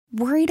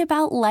Worried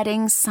about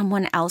letting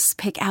someone else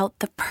pick out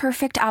the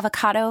perfect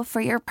avocado for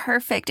your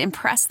perfect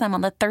impress them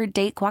on the third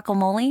date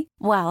guacamole?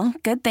 Well,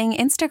 good thing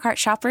Instacart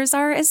shoppers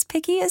are as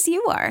picky as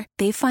you are.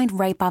 They find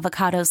ripe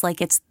avocados like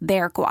it's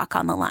their guac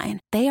on the line.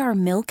 They are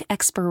milk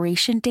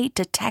expiration date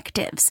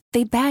detectives.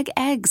 They bag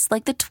eggs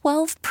like the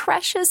 12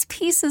 precious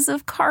pieces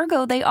of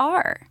cargo they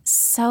are.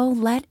 So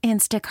let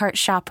Instacart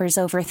shoppers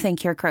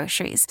overthink your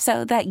groceries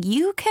so that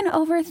you can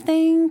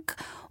overthink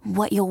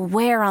what you'll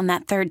wear on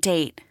that third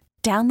date.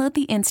 Download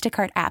the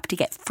Instacart app to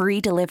get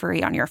free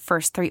delivery on your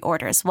first 3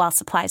 orders while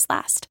supplies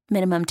last.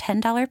 Minimum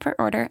 $10 per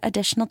order.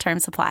 Additional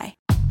terms apply.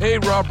 Hey,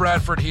 Rob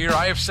Bradford here.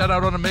 I have set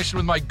out on a mission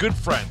with my good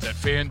friends at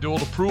FanDuel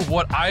to prove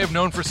what I have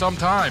known for some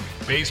time.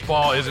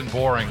 Baseball isn't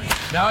boring.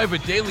 Now I have a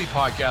daily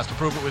podcast to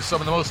prove it with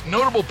some of the most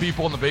notable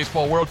people in the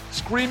baseball world,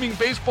 screaming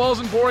baseball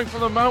isn't boring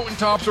from the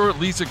mountaintops, or at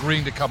least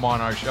agreeing to come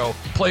on our show.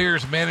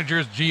 Players,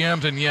 managers,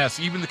 GMs, and yes,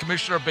 even the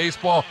commissioner of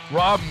baseball,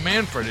 Rob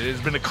Manfred. It has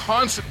been a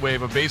constant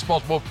wave of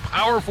baseball's most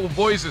powerful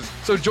voices.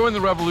 So join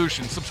the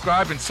revolution.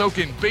 Subscribe and soak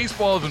in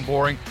Baseball Isn't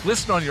Boring.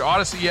 Listen on your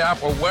Odyssey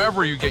app or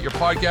wherever you get your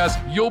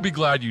podcasts. You'll be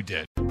glad you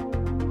did.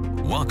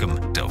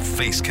 Welcome to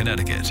Face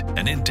Connecticut,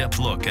 an in-depth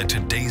look at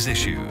today's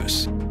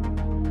issues.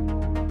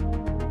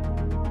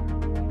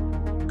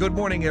 Good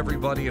morning,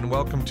 everybody, and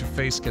welcome to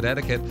Face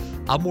Connecticut.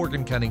 I'm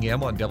Morgan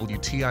Cunningham on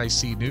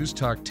WTIC News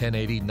Talk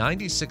 1080,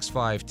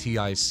 96.5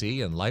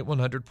 TIC, and Light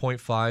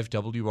 100.5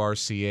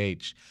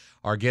 WRCH.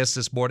 Our guest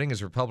this morning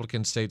is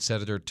Republican State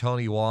Senator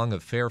Tony Hwang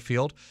of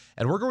Fairfield,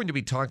 and we're going to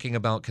be talking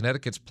about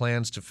Connecticut's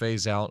plans to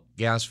phase out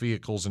gas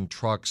vehicles and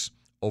trucks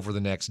over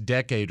the next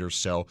decade or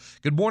so.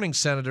 Good morning,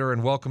 Senator,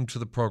 and welcome to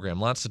the program.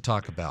 Lots to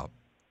talk about.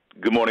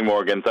 Good morning,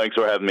 Morgan. Thanks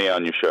for having me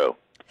on your show.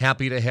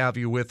 Happy to have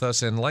you with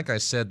us. And like I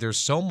said, there's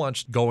so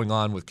much going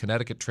on with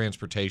Connecticut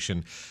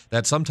transportation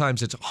that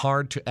sometimes it's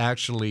hard to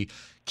actually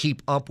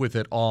keep up with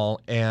it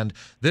all. And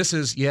this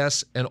is,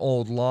 yes, an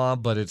old law,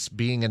 but it's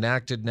being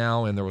enacted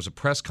now. And there was a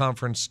press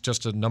conference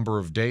just a number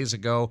of days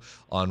ago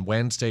on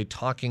Wednesday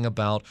talking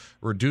about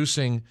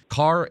reducing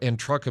car and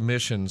truck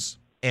emissions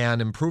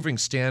and improving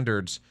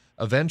standards,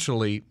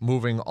 eventually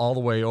moving all the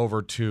way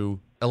over to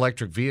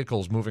electric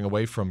vehicles, moving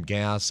away from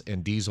gas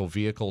and diesel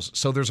vehicles.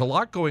 So there's a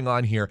lot going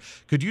on here.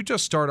 Could you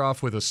just start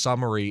off with a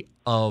summary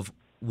of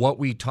what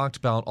we talked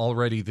about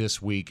already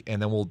this week,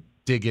 and then we'll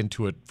dig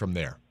into it from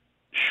there?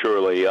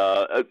 Surely.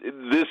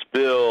 This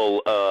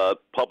bill,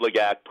 Public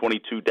Act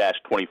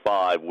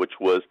 22-25, which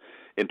was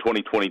in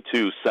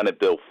 2022 Senate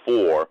Bill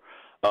 4,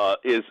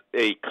 is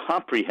a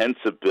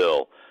comprehensive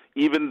bill,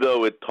 even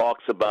though it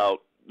talks about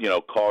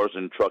cars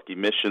and truck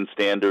emission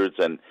standards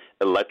and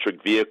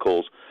electric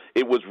vehicles.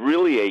 It was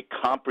really a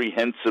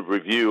comprehensive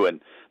review,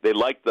 and they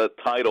liked the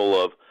title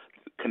of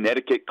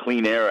Connecticut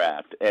Clean Air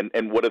Act.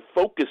 And what it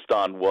focused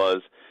on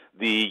was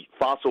the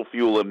fossil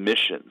fuel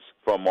emissions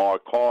from our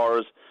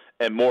cars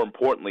and, more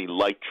importantly,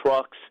 light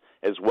trucks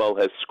as well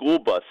as school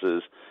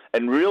buses,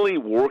 and really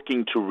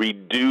working to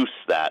reduce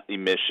that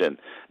emission.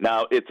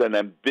 Now, it's an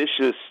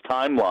ambitious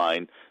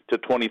timeline to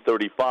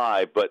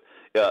 2035, but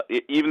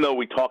even though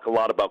we talk a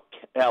lot about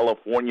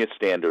California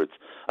standards,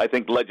 I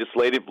think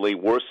legislatively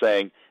we're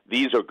saying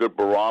these are good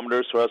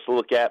barometers for us to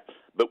look at,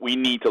 but we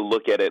need to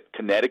look at it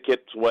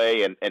Connecticut's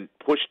way and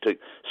push to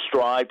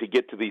strive to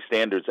get to these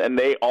standards. And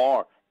they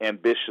are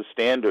ambitious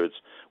standards,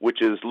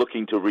 which is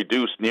looking to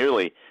reduce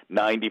nearly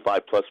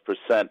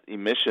 95+%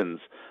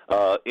 emissions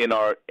in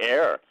our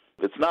air.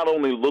 It's not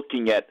only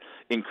looking at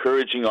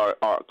encouraging our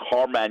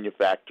car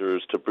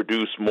manufacturers to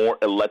produce more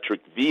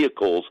electric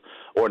vehicles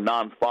or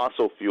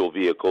non-fossil fuel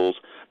vehicles,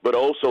 but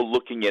also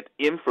looking at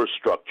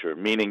infrastructure,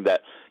 meaning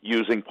that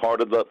using part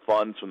of the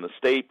funds from the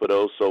state, but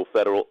also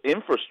federal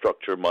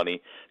infrastructure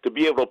money to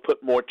be able to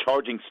put more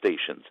charging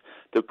stations,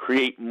 to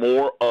create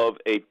more of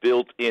a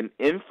built-in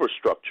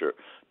infrastructure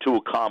to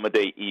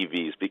accommodate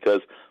EVs, because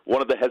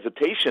one of the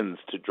hesitations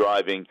to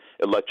driving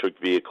electric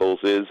vehicles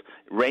is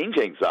range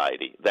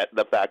anxiety, that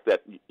the fact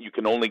that you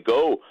can only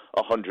go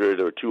 100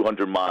 or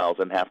 200 miles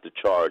and have to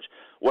charge.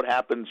 What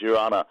happens? You're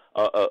on a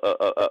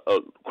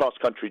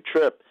cross-country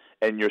trip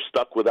and you're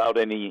stuck without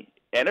any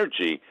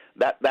energy.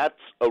 That's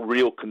a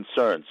real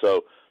concern.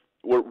 So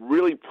we're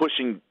really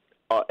pushing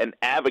and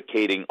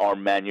advocating our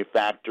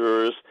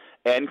manufacturers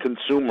and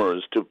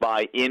consumers to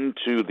buy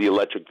into the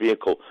electric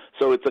vehicle.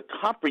 So it's a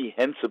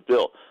comprehensive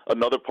bill.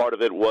 Another part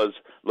of it was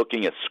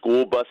looking at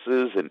school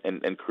buses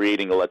and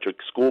creating electric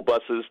school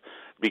buses,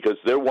 because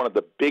they're one of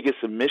the biggest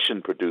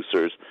emission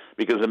producers.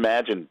 Because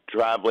imagine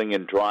traveling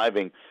and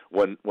driving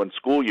when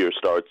school year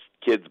starts,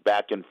 kids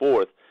back and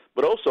forth.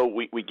 But also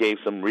we gave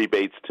some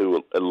rebates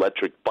to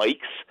electric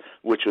bikes,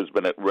 which has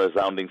been a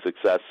resounding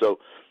success. So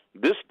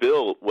this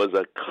bill was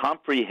a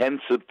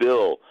comprehensive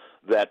bill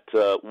that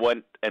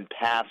went and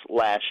passed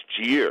last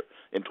year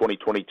in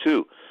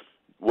 2022.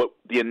 What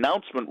the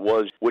announcement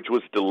was, which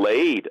was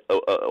delayed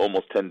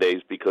almost 10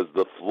 days because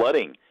the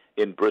flooding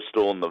in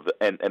Bristol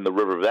and the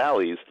river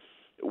valleys,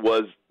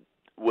 was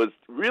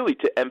really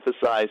to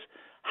emphasize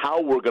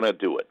how we're going to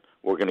do it.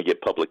 We're going to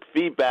get public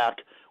feedback.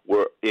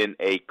 We're in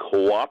a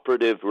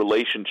cooperative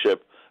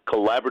relationship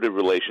collaborative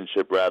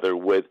relationship, rather,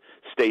 with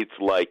states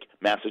like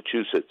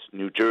Massachusetts,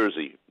 New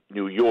Jersey,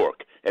 New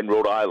York, and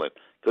Rhode Island.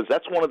 Because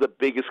that's one of the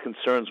biggest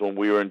concerns when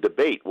we were in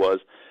debate was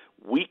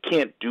we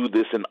can't do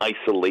this in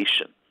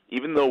isolation.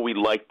 Even though we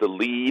like the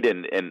lead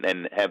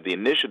and have the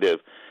initiative,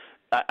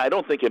 I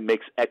don't think it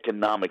makes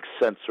economic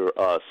sense for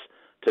us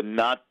to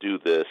not do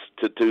this,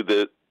 to do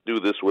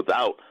this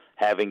without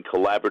having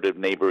collaborative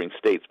neighboring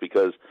states.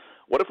 Because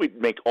what if we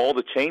make all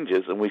the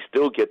changes and we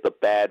still get the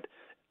bad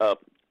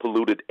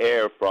polluted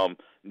air from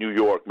New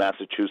York,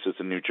 Massachusetts,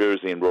 and New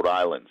Jersey and Rhode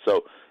Island?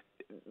 So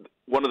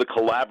one of the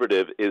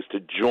collaborative is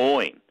to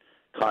join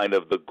kind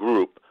of the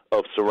group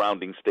of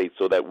surrounding states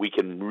so that we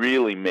can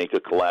really make a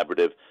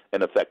collaborative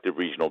and effective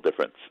regional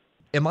difference.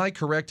 Am I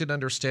correct in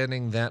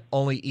understanding that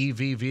only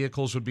EV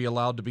vehicles would be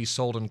allowed to be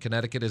sold in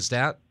Connecticut? Is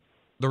that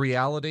the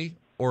reality,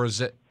 or is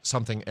it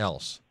something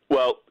else?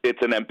 Well,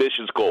 it's an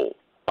ambitious goal,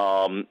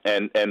 and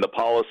the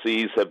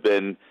policies have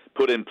been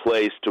put in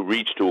place to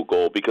reach to a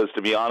goal, because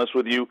to be honest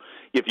with you,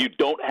 if you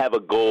don't have a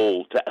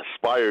goal to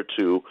aspire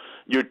to,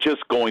 you're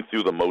just going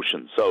through the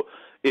motions. So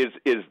is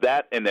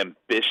that an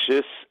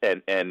ambitious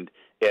and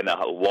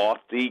a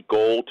lofty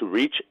goal to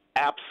reach?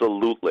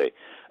 Absolutely.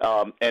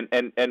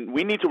 And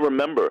we need to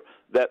remember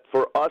that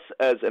for us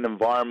as an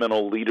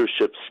environmental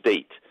leadership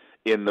state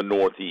in the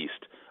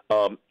Northeast,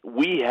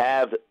 we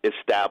have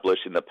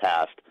established in the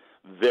past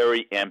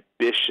very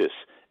ambitious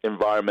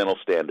environmental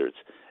standards.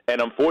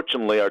 And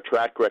unfortunately, our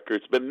track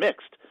record's been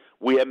mixed.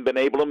 We haven't been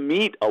able to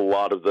meet a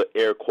lot of the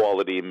air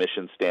quality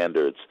emission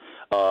standards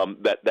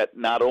that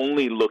not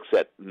only looks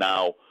at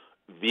now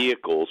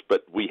vehicles,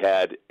 but we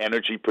had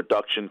energy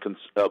production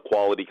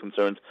quality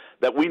concerns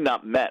that we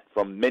not met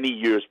from many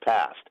years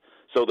past.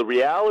 So the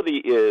reality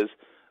is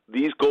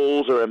these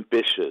goals are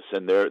ambitious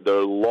and they're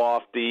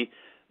lofty.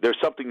 There's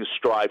something to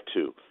strive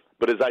to.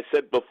 But as I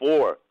said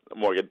before,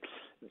 Morgan,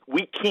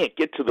 we can't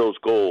get to those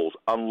goals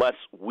unless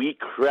we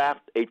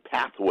craft a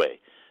pathway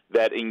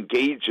that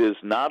engages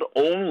not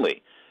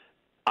only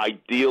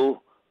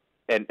ideal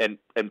and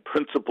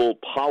principled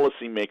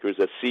policymakers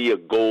that see a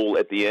goal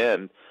at the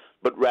end,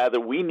 but rather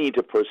we need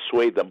to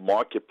persuade the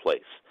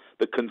marketplace,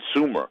 the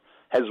consumer,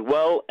 as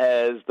well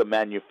as the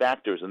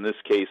manufacturers, in this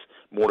case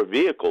motor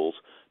vehicles,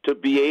 to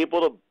be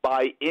able to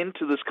buy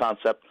into this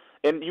concept.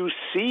 And you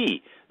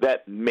see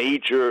that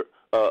major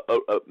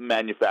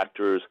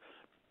manufacturers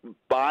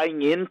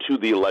buying into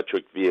the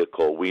electric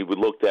vehicle. We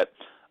looked at,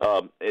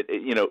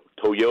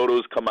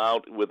 Toyota's come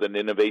out with an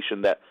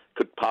innovation that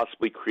could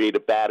possibly create a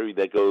battery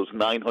that goes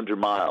 900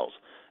 miles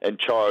and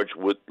charge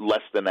with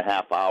less than a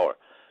half hour.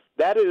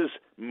 That is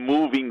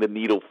moving the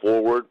needle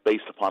forward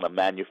based upon a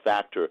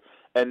manufacturer,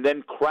 and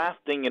then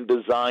crafting and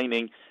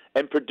designing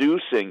and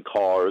producing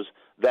cars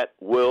that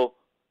will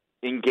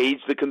engage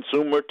the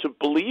consumer to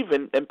believe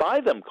in and buy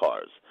them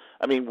cars.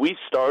 I mean, we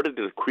started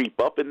to creep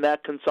up in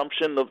that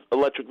consumption of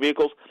electric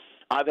vehicles.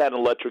 I've had an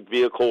electric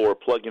vehicle or a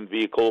plug-in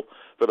vehicle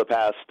for the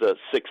past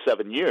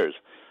 6-7 years,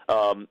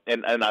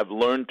 and I've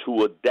learned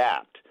to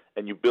adapt,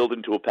 and you build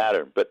into a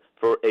pattern. But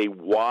for a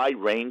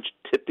wide-range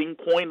tipping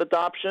point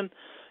adoption,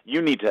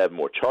 you need to have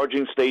more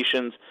charging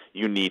stations.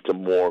 You need to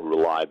more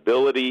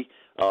reliability.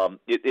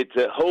 It's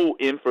a whole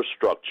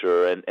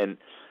infrastructure,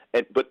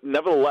 but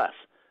nevertheless,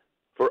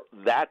 for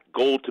that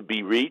goal to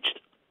be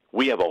reached,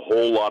 we have a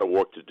whole lot of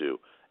work to do.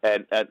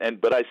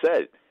 But I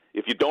said,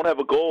 if you don't have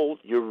a goal,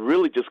 you're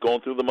really just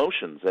going through the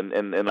motions.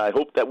 And I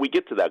hope that we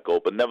get to that goal.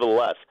 But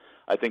nevertheless,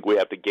 I think we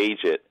have to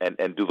gauge it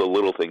and do the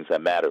little things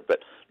that matter. But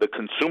the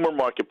consumer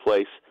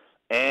marketplace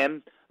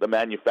and the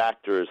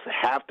manufacturers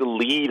have to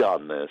lead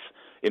on this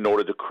in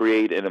order to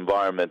create an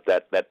environment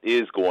that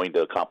is going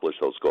to accomplish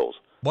those goals.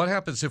 What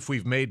happens if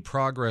we've made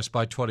progress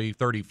by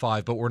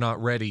 2035, but we're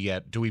not ready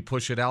yet? Do we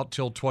push it out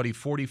till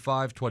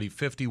 2045,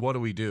 2050? What do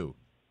we do?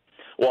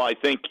 Well, I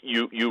think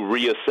you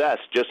reassess,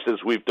 just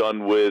as we've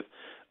done with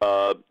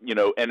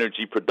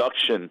energy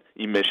production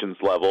emissions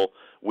level.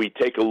 We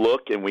take a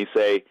look and we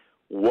say,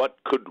 what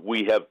could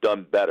we have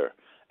done better?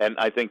 And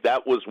I think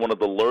that was one of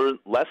the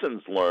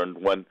lessons learned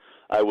when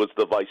I was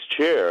the vice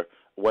chair,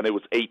 when it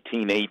was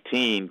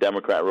 18-18,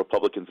 Democrat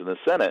Republicans in the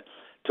Senate,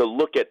 to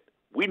look at,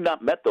 we've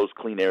not met those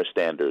clean air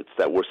standards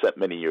that were set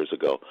many years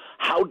ago.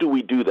 How do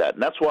we do that?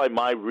 And that's why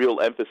my real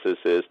emphasis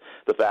is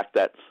the fact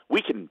that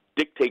we can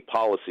dictate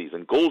policies,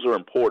 and goals are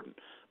important,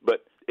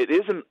 but it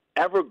isn't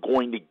ever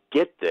going to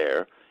get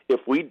there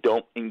if we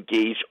don't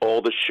engage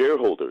all the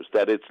shareholders,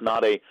 that it's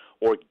not a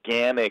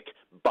organic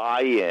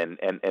buy-in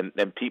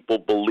and people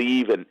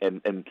believe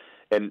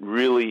and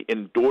really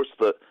endorse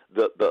the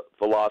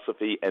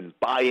philosophy and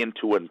buy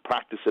into it and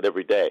practice it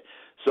every day.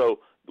 So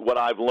what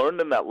I've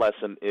learned in that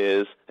lesson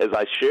is, as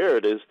I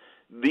shared, is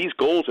these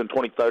goals in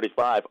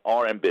 2035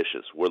 are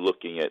ambitious. We're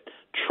looking at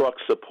truck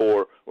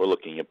support, we're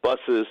looking at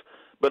buses,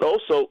 but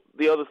also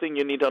the other thing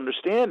you need to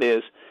understand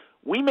is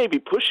we may be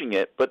pushing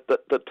it, but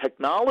the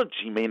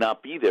technology may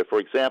not be there. For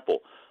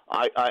example,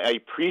 I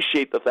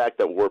appreciate the fact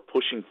that we're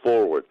pushing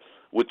forward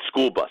with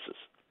school buses,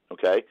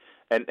 okay?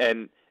 And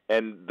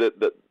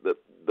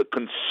the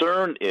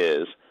concern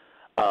is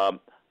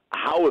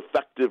how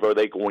effective are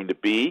they going to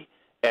be,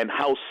 and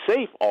how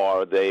safe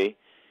are they,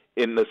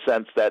 in the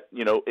sense that,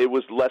 it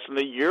was less than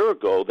a year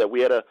ago that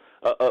we had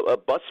a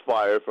bus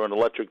fire for an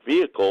electric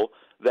vehicle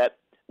that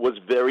was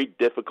very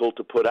difficult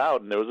to put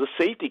out, and there was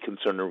a safety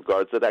concern in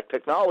regards to that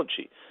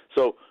technology.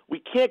 So we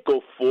can't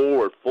go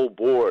forward full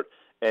board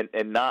and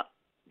not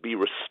be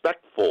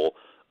respectful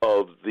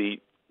of the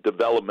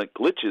development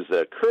glitches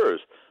that occurs.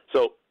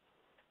 So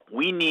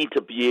we need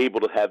to be able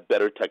to have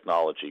better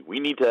technology. We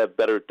need to have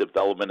better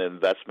development and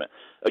investment.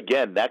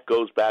 Again, that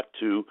goes back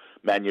to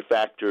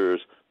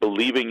manufacturers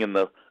believing in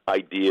the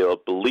idea,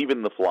 believing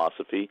in the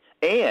philosophy,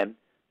 and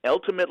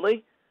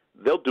ultimately,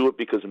 they'll do it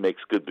because it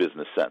makes good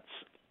business sense.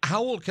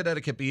 How will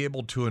Connecticut be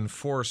able to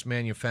enforce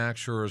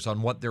manufacturers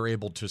on what they're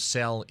able to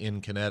sell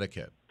in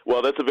Connecticut?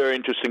 Well, that's a very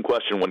interesting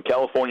question. When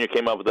California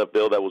came up with that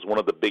bill, that was one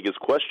of the biggest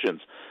questions.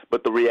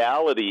 But the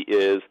reality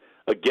is,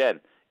 again,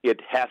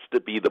 it has to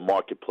be the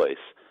marketplace,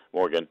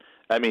 Morgan.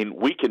 I mean,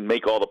 we can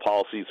make all the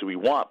policies we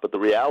want, but the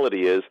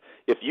reality is,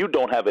 if you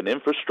don't have an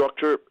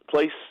infrastructure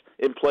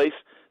in place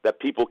that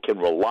people can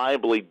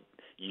reliably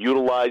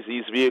utilize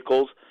these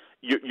vehicles,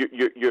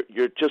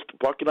 you're just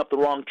barking up the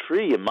wrong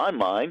tree, in my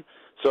mind.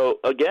 So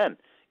again,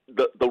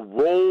 the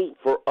role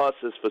for us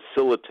as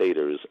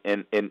facilitators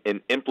in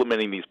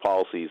implementing these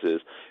policies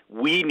is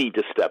we need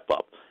to step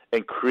up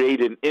and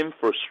create an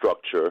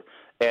infrastructure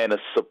and a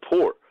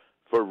support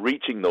for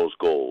reaching those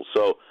goals.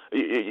 So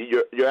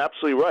you're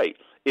absolutely right.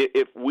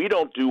 If we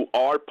don't do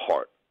our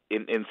part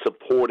in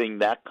supporting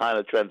that kind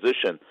of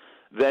transition,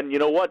 then you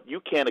know what? You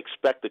can't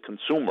expect the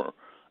consumer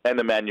and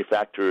the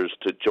manufacturers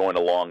to join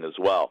along as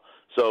well.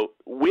 So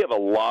we have a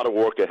lot of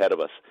work ahead of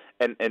us.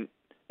 And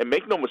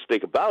make no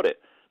mistake about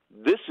it,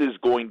 this is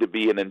going to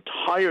be an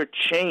entire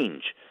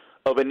change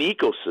of an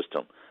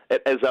ecosystem.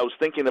 As I was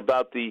thinking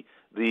about the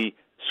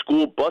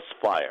school bus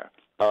fire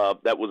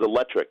that was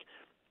electric,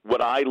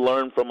 what I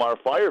learned from our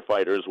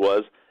firefighters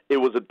was it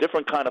was a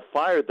different kind of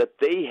fire that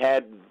they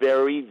had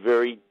very,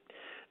 very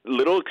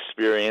little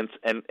experience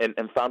and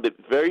found it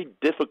very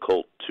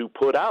difficult to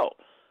put out.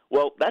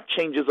 Well, that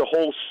changes a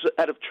whole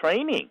set of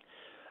training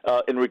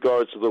in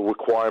regards to the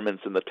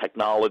requirements and the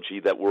technology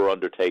that we're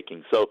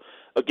undertaking. So,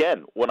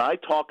 again, when I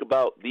talk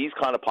about these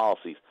kind of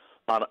policies,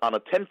 on a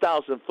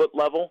 10,000-foot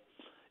level,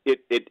 it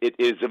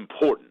is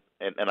important,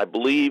 and I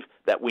believe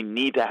that we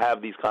need to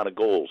have these kind of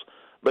goals.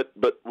 But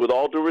with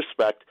all due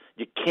respect,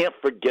 you can't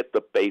forget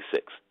the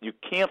basics. You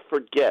can't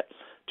forget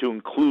to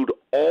include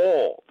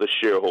all the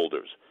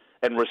shareholders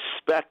and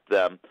respect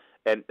them,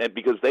 and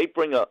because they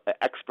bring an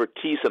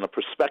expertise and a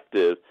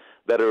perspective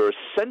that are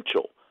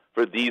essential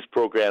for these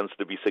programs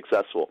to be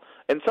successful.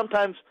 And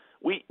sometimes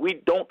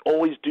we don't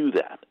always do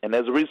that. And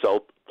as a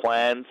result,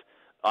 plans,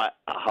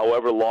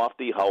 however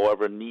lofty,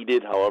 however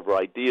needed, however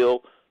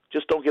ideal,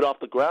 just don't get off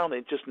the ground.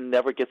 It just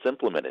never gets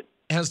implemented.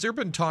 Has there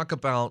been talk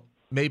about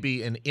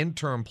maybe an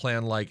interim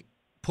plan like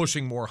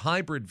pushing more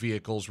hybrid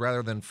vehicles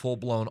rather than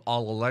full-blown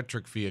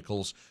all-electric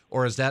vehicles,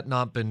 or has that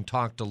not been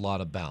talked a lot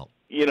about?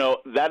 You know,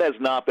 that has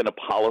not been a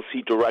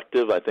policy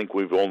directive. I think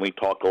we've only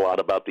talked a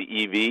lot about the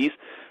EVs.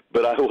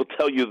 But I will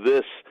tell you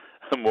this,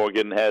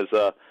 Morgan, as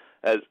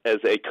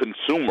a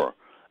consumer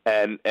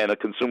and a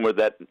consumer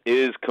that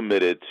is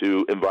committed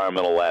to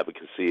environmental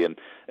advocacy and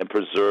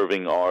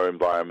preserving our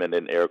environment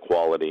and air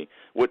quality,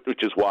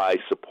 which is why I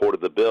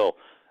supported the bill.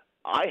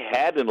 I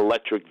had an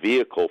electric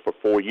vehicle for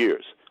 4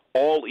 years,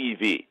 all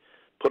EV.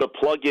 Put a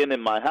plug-in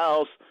my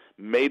house,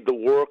 made the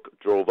work,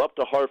 drove up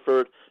to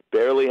Hartford,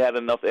 barely had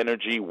enough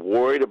energy,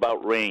 worried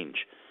about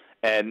range.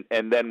 And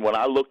then when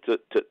I looked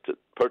to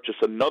purchase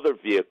another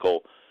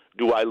vehicle,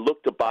 do I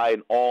look to buy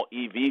an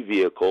all-EV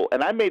vehicle?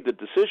 And I made the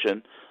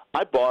decision.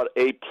 I bought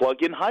a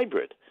plug-in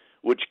hybrid,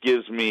 which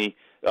gives me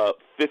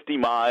 50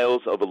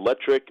 miles of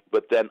electric,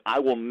 but then I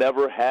will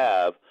never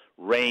have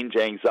range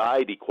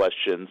anxiety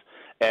questions,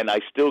 and I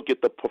still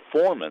get the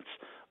performance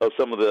of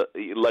some of the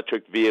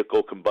electric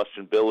vehicle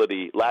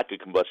lack of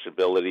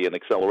combustibility and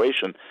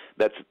acceleration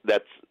that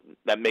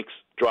makes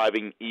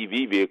driving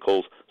EV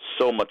vehicles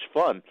so much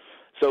fun.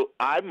 So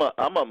I'm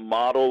a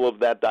model of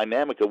that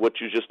dynamic of what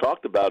you just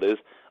talked about. Is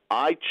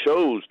I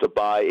chose to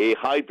buy a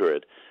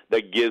hybrid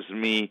that gives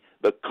me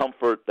the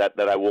comfort that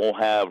I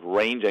won't have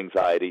range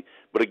anxiety,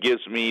 but it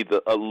gives me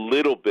a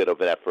little bit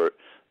of effort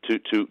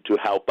to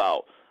help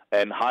out.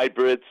 And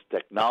hybrids,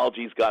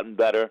 technology's gotten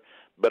better,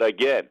 but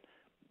again,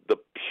 the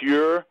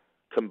pure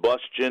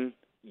combustion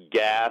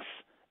gas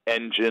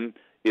engine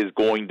is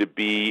going to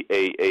be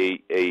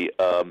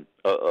an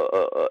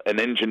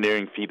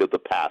engineering feat of the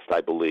past,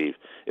 I believe,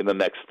 in the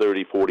next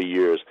 30, 40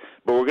 years.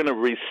 But we're going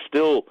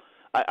to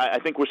I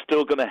think we're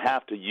still going to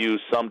have to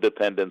use some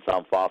dependence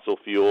on fossil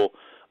fuel.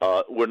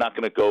 We're not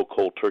going to go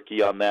cold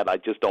turkey on that. I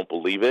just don't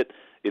believe it.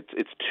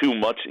 It's too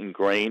much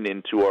ingrained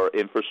into our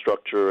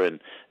infrastructure and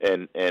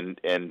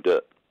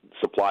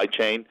supply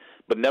chain.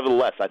 But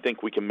nevertheless, I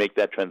think we can make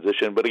that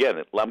transition. But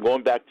again, I'm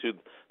going back to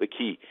the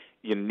key.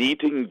 You need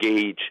to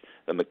engage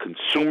in the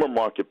consumer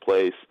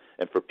marketplace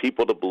and for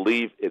people to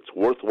believe it's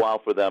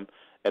worthwhile for them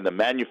and the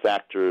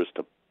manufacturers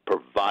to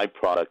provide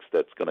products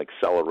that's going to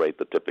accelerate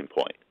the tipping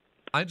point.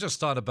 I just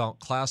thought about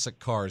classic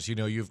cars.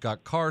 You've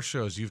got car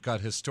shows, you've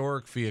got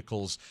historic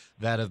vehicles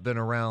that have been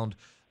around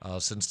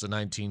since the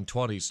 1920s,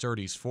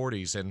 30s,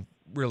 40s, and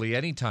really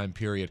any time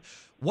period.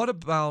 What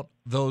about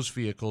those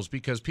vehicles?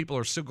 Because people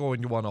are still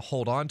going to want to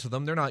hold on to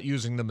them. They're not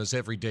using them as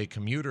everyday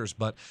commuters,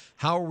 but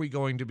how are we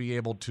going to be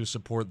able to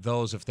support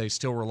those if they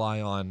still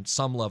rely on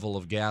some level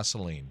of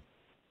gasoline?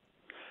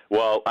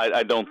 Well,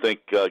 I don't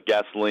think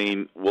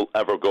gasoline will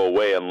ever go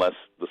away unless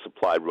the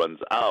supply runs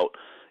out.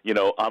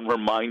 I'm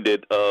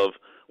reminded of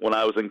when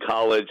I was in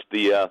college,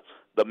 the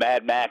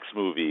Mad Max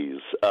movies,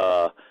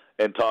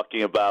 and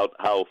talking about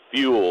how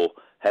fuel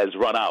has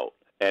run out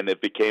and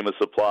it became a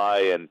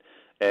supply,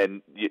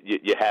 and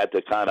you had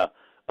to kind of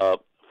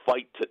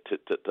fight to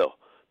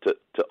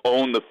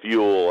own the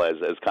fuel as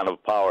kind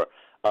of power.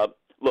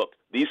 Look,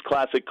 these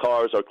classic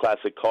cars are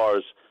classic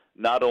cars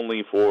not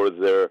only for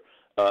their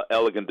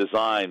elegant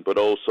design, but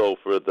also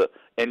for the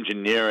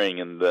engineering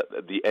and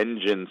the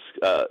engine's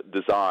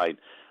design.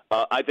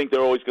 I think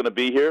they're always going to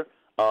be here.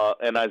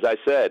 And as I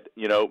said,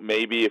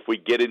 maybe if we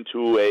get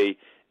into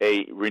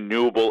a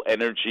renewable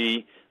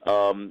energy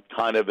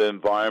kind of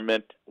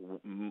environment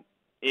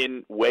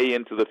way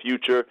into the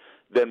future,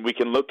 then we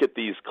can look at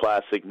these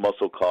classic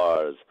muscle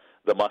cars,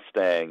 the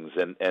Mustangs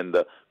and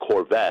the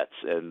Corvettes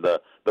and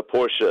the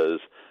Porsches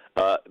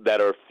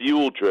that are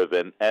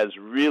fuel-driven as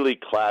really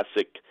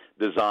classic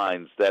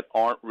designs that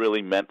aren't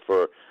really meant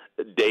for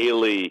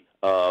daily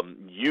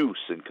use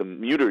and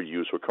commuter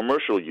use or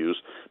commercial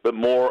use, but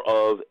more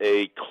of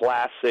a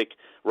classic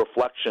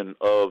reflection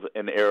of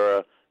an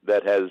era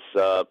that has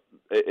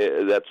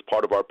that's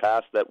part of our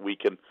past that we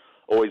can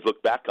always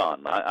look back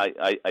on.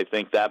 I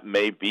think that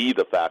may be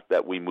the fact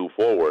that we move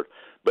forward,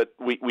 but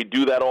we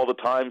do that all the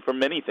time for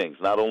many things,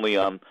 not only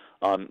on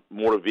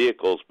motor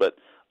vehicles, but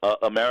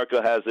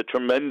America has a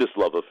tremendous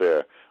love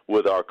affair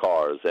with our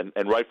cars, and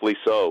rightfully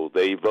so.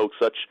 They evoke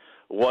such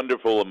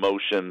wonderful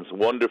emotions,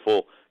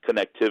 wonderful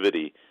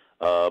connectivity.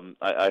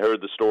 I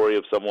heard the story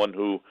of someone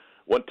who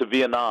went to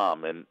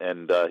Vietnam, and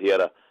he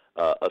had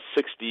a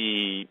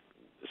 60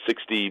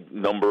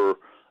 number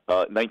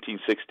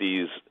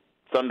 1960s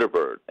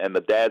Thunderbird, and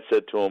the dad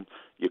said to him,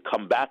 "You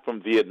come back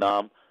from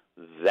Vietnam,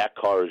 that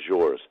car is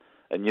yours."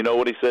 And you know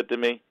what he said to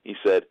me? He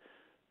said,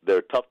 "There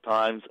are tough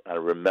times. I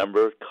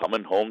remember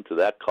coming home to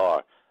that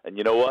car." And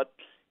you know what?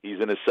 He's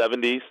in his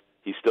 70s.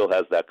 He still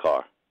has that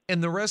car. In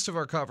the rest of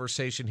our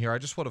conversation here, I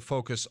just want to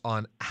focus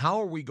on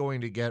how are we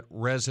going to get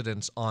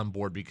residents on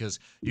board, because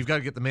you've got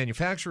to get the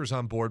manufacturers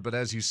on board, but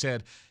as you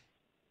said,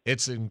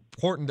 it's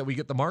important that we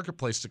get the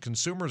marketplace, the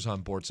consumers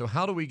on board. So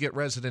how do we get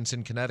residents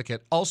in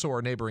Connecticut, also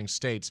our neighboring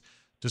states,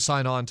 to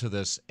sign on to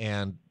this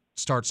and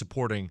start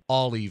supporting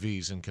all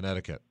EVs in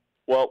Connecticut?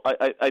 Well,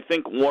 I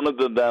think one of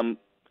them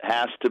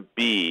has to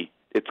be,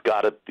 it's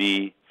got to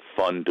be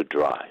fun to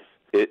drive.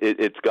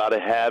 It's got to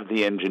have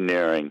the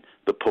engineering,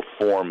 the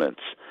performance,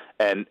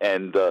 and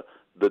the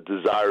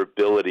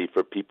desirability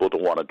for people to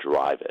want to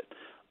drive it.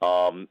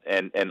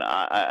 And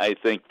I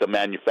think the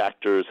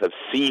manufacturers have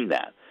seen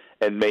that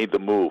and made the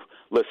move.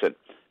 Listen,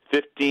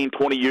 15,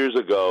 20 years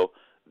ago,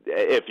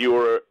 if you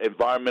were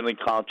environmentally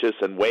conscious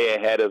and way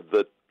ahead of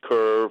the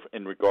curve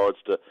in regards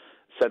to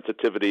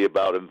sensitivity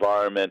about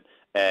environment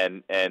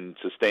and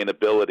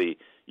sustainability,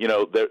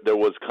 there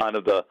was kind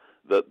of the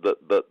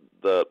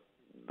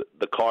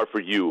car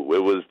for you.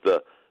 It was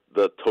the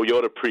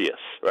Toyota Prius,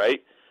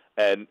 right?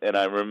 And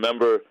I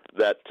remember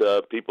that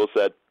people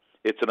said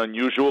it's an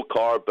unusual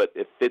car, but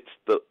it fits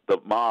the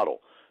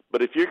model.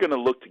 But if you're going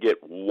to look to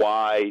get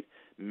wide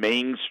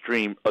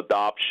mainstream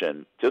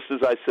adoption, just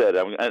as I said,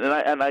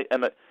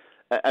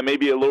 I may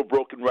be a little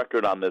broken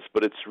record on this,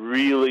 but it's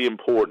really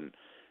important.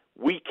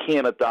 We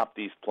can't adopt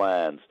these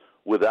plans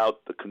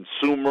without the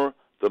consumer,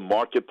 the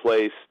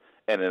marketplace,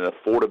 and an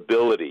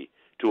affordability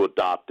to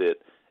adopt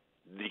it,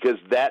 because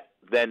that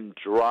then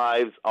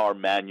drives our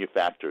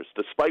manufacturers.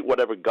 Despite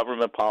whatever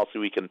government policy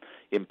we can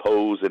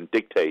impose and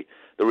dictate,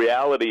 the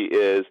reality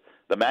is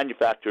the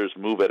manufacturers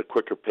move at a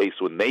quicker pace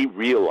when they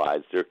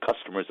realize there are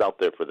customers out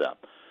there for them.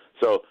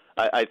 So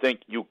I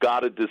think you've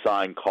got to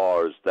design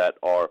cars that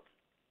are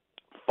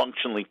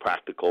functionally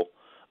practical.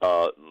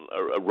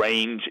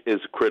 Range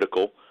is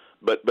critical,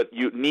 but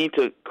you need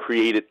to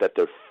create it that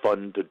they're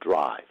fun to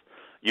drive.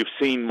 You've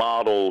seen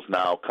models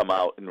now come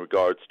out in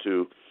regards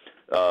to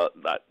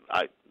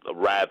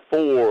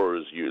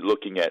RAV4s. You're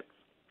looking at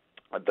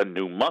the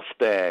new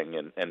Mustang,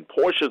 and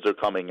Porsches are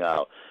coming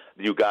out.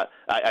 You got.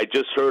 I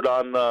just heard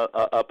on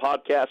a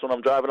podcast when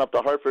I'm driving up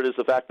to Hartford is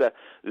the fact that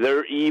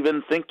they're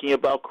even thinking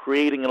about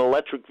creating an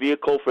electric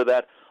vehicle for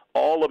that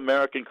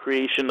all-American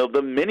creation of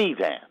the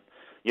minivan.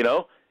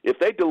 If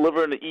they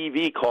deliver an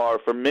EV car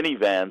for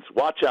minivans,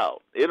 watch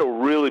out. It'll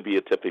really be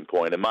a tipping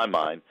point in my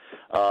mind.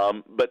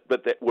 But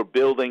that we're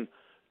building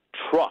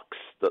trucks.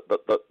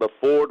 The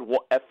Ford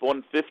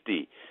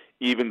F-150,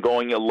 even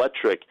going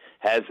electric,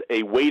 has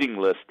a waiting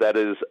list that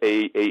is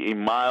a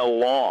mile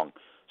long.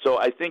 So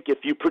I think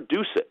if you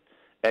produce it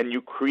and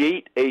you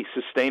create a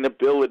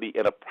sustainability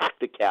and a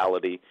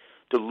practicality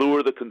to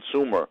lure the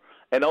consumer,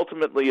 and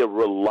ultimately a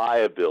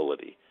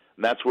reliability,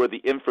 And that's where the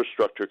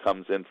infrastructure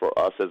comes in for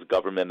us as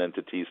government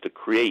entities to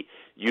create,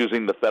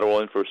 using the federal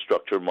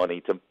infrastructure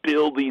money to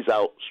build these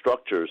out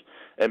structures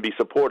and be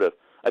supportive.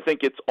 I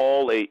think it's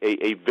all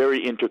a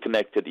very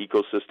interconnected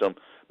ecosystem,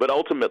 but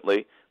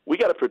ultimately we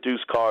got to produce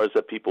cars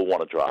that people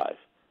want to drive,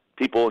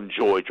 people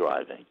enjoy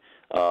driving,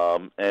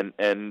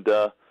 and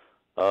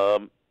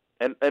don't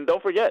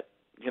forget,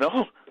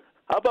 how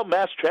about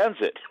mass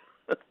transit?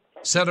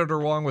 Senator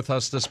Hwang with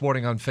us this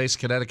morning on Face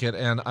Connecticut,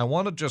 and I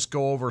want to just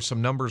go over some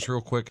numbers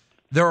real quick.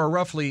 There are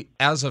roughly,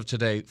 as of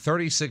today,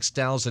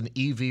 36,000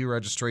 EV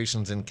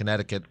registrations in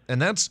Connecticut,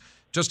 and that's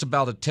just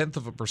about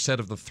 0.1%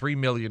 of the 3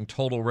 million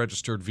total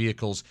registered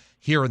vehicles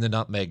here in the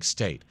Nutmeg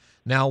State.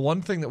 Now,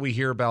 one thing that we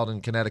hear about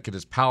in Connecticut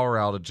is power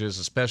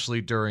outages,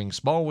 especially during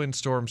small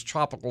windstorms,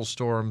 tropical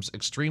storms,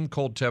 extreme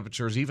cold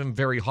temperatures, even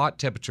very hot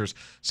temperatures.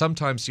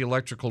 Sometimes the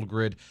electrical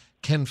grid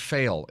can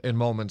fail in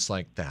moments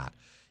like that.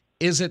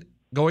 Is it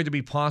going to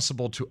be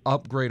possible to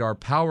upgrade our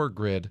power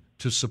grid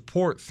to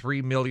support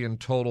 3 million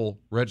total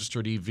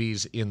registered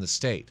EVs in the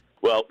state?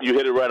 Well, you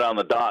hit it right on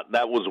the dot.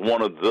 That was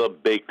one of the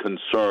big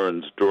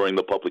concerns during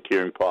the public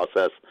hearing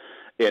process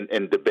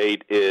and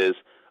debate is,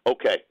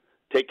 okay,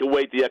 take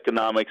away the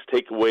economics,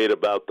 take away it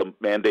about the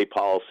mandate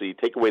policy,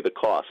 take away the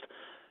cost.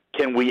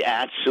 Can we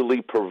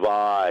actually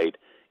provide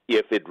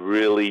if it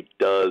really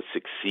does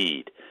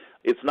succeed?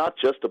 It's not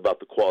just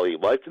about the quality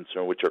of life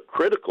concern, which are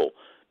critical,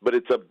 but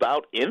it's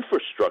about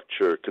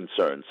infrastructure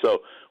concerns.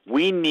 So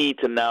we need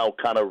to now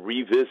kind of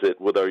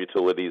revisit with our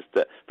utilities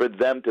for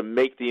them to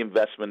make the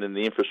investment in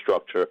the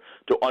infrastructure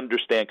to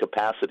understand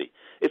capacity.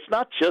 It's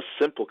not just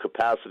simple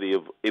capacity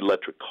of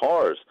electric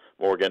cars,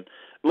 Morgan.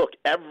 Look,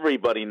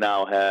 everybody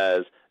now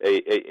has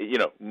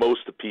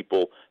most of the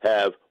people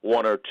have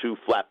one or two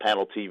flat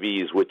panel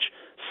TVs, which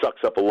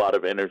sucks up a lot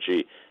of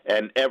energy,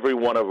 and every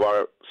one of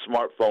our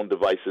smartphone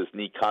devices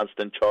need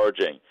constant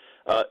charging.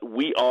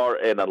 We are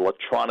an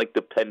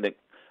electronic-dependent,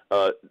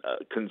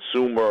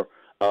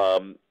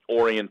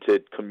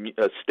 consumer-oriented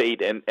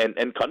state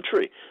and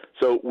country.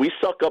 So we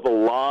suck up a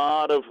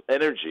lot of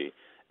energy,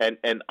 and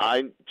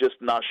I'm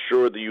just not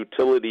sure the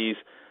utilities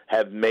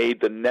have made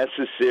the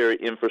necessary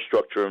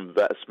infrastructure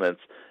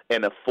investments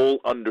and a full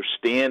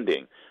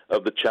understanding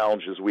of the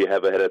challenges we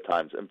have ahead of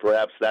time. And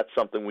perhaps that's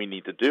something we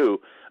need to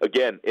do.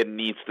 Again, it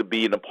needs to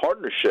be in a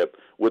partnership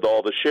with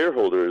all the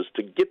shareholders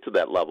to get to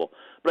that level.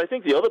 But I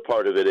think the other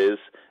part of it is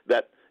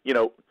that,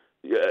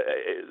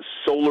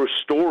 solar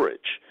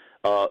storage,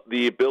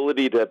 the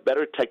ability to have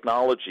better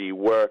technology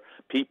where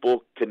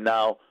people can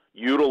now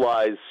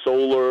utilize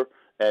solar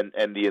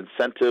and the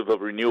incentive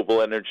of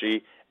renewable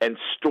energy and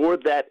store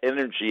that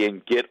energy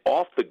and get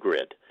off the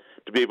grid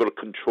to be able to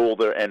control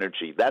their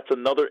energy. That's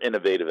another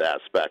innovative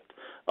aspect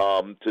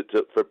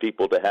for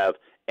people to have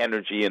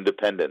energy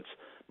independence.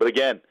 But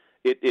again,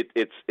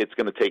 it's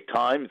going to take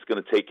time. It's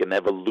going to take an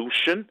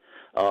evolution.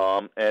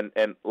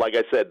 And like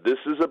I said, this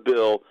is a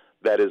bill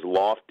that is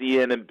lofty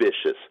and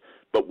ambitious.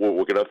 But what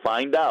we're going to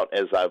find out,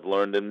 as I've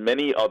learned in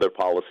many other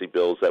policy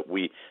bills that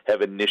we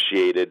have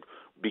initiated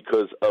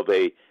because of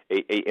a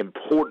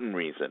important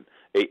reason,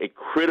 a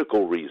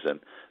critical reason,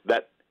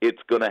 that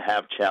it's going to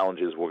have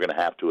challenges. We're going to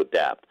have to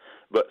adapt.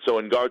 But so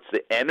in regards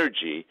to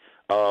energy,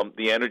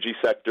 the energy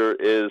sector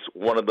is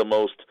one of the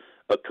most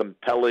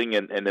compelling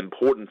and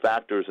important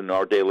factors in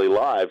our daily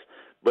lives,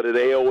 but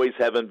they always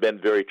haven't been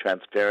very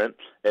transparent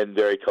and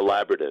very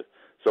collaborative.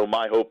 So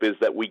my hope is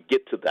that we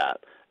get to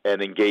that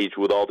and engage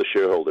with all the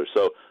shareholders.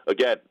 So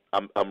again,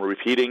 I'm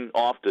repeating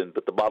often,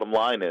 but the bottom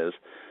line is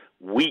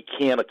we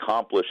can't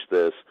accomplish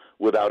this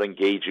without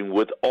engaging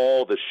with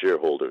all the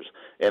shareholders.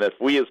 And if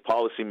we as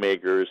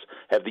policymakers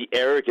have the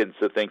arrogance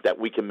to think that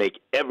we can make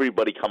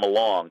everybody come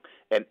along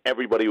and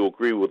everybody will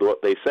agree with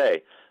what they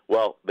say,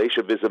 well, they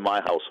should visit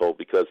my household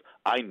because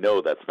I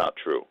know that's not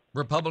true.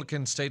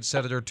 Republican State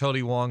Senator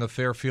Tony Hwang of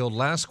Fairfield,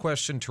 last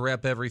question to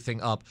wrap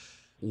everything up.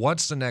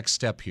 What's the next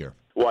step here?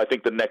 Well, I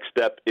think the next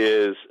step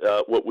is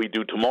what we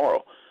do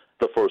tomorrow.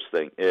 The first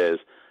thing is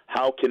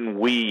how can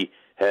we,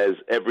 as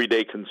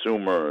everyday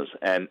consumers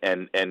and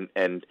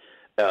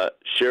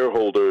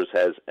shareholders,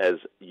 as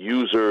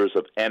users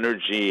of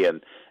energy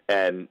and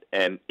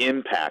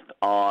impact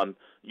on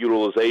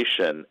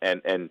utilization,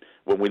 and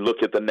when we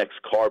look at the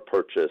next car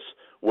purchase,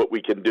 what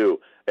we can do.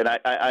 And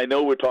I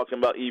know we're talking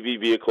about EV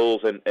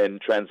vehicles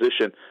and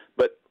transition,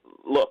 but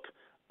look,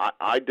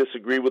 I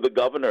disagree with the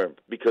governor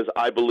because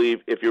I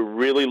believe if you're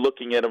really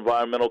looking at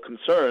environmental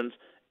concerns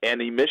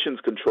and emissions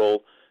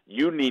control,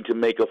 you need to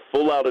make a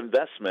full-out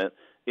investment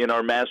in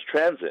our mass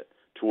transit,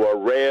 to our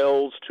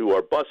rails, to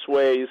our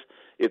busways.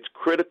 It's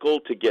critical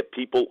to get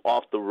people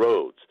off the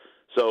roads.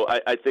 So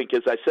I think,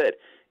 as I said,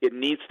 it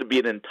needs to be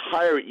an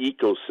entire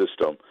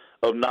ecosystem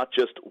of not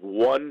just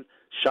one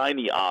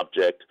shiny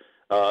object,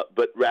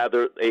 but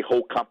rather a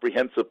whole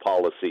comprehensive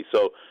policy.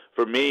 So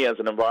for me, as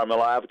an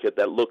environmental advocate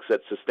that looks at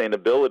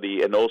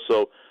sustainability and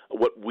also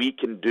what we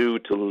can do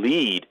to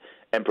lead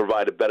and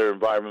provide a better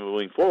environment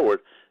moving forward,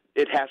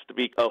 it has to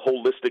be a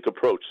holistic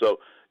approach. So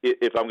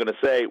if I'm going to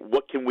say,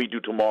 what can we do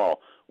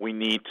tomorrow? We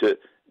need to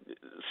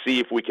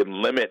see if we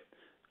can limit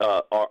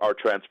our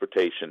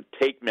transportation.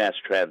 Take mass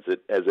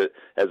transit as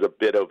a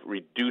bit of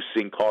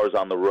reducing cars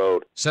on the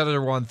road.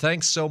 Senator Hwang,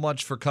 thanks so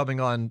much for coming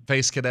on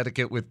Face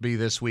Connecticut with me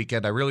this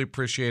weekend. I really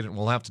appreciate it, and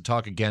we'll have to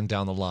talk again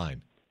down the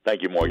line.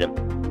 Thank you,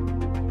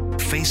 Morgan.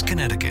 Face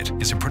Connecticut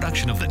is a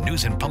production of the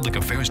News and Public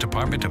Affairs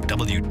Department of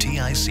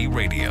WTIC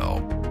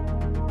Radio.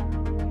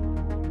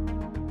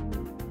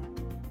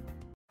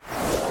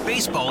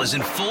 Baseball is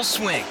in full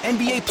swing.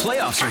 NBA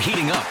playoffs are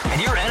heating up,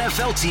 and your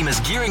NFL team is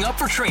gearing up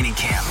for training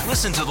camp.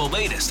 Listen to the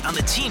latest on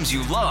the teams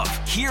you love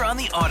here on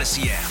the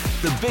Odyssey app.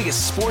 The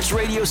biggest sports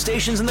radio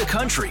stations in the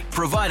country,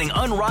 providing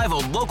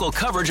unrivaled local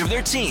coverage of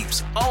their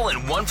teams, all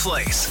in one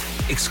place.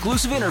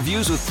 Exclusive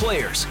interviews with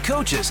players,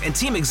 coaches, and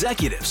team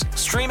executives,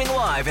 streaming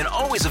live and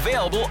always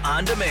available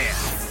on demand.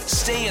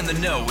 Stay in the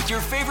know with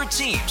your favorite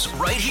teams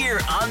right here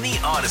on the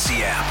Odyssey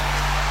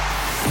app.